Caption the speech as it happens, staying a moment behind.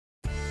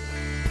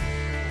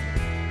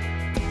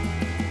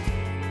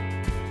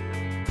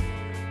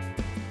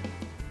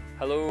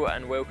Hello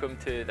and welcome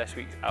to this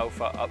week's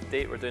Alpha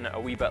update. We're doing it a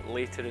wee bit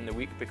later in the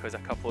week because a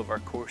couple of our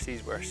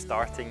courses were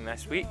starting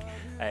this week.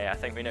 I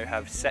think we now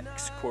have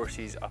 6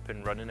 courses up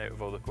and running out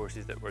of all the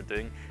courses that we're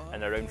doing,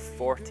 and around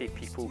 40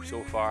 people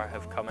so far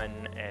have come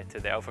in to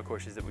the Alpha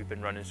courses that we've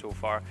been running so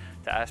far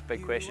to ask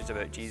big questions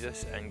about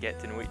Jesus and get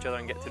to know each other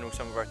and get to know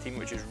some of our team,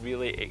 which is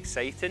really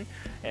exciting.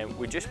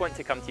 We just want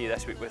to come to you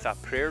this week with a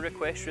prayer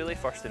request, really,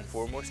 first and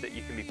foremost, that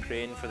you can be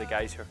praying for the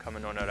guys who are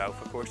coming on our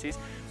Alpha courses.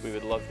 We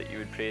would love that you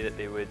would pray that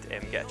they would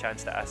get a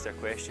chance to ask their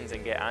questions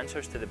and get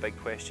answers to the big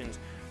questions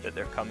that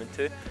they're coming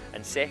to.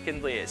 And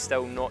secondly, it's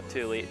still not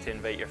too late to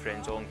invite your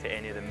friends along to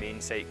any of the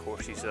main site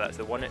courses. So that's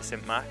the one at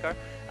St Macar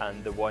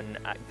and the one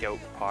at Gilk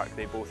Park.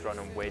 They both run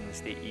on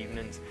Wednesday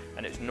evenings,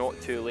 and it's not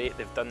too late.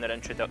 They've done their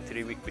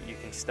introductory week, but you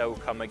can still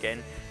come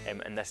again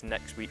in this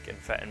next week and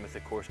fit in with the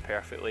course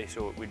perfectly.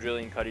 So we'd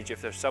really encourage you,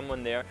 if there's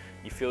someone there,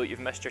 you feel like you've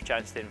missed your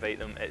chance to invite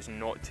them, it's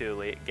not too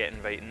late, get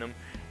inviting them.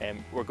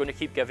 We're going to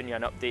keep giving you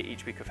an update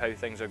each week of how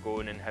things are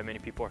going and how many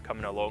people are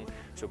coming along.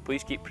 So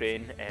please keep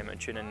praying and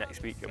tune in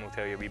next week, and we'll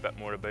tell you a wee bit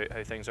more about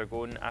how things are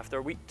going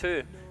after week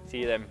 2. See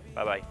you then,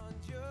 bye bye.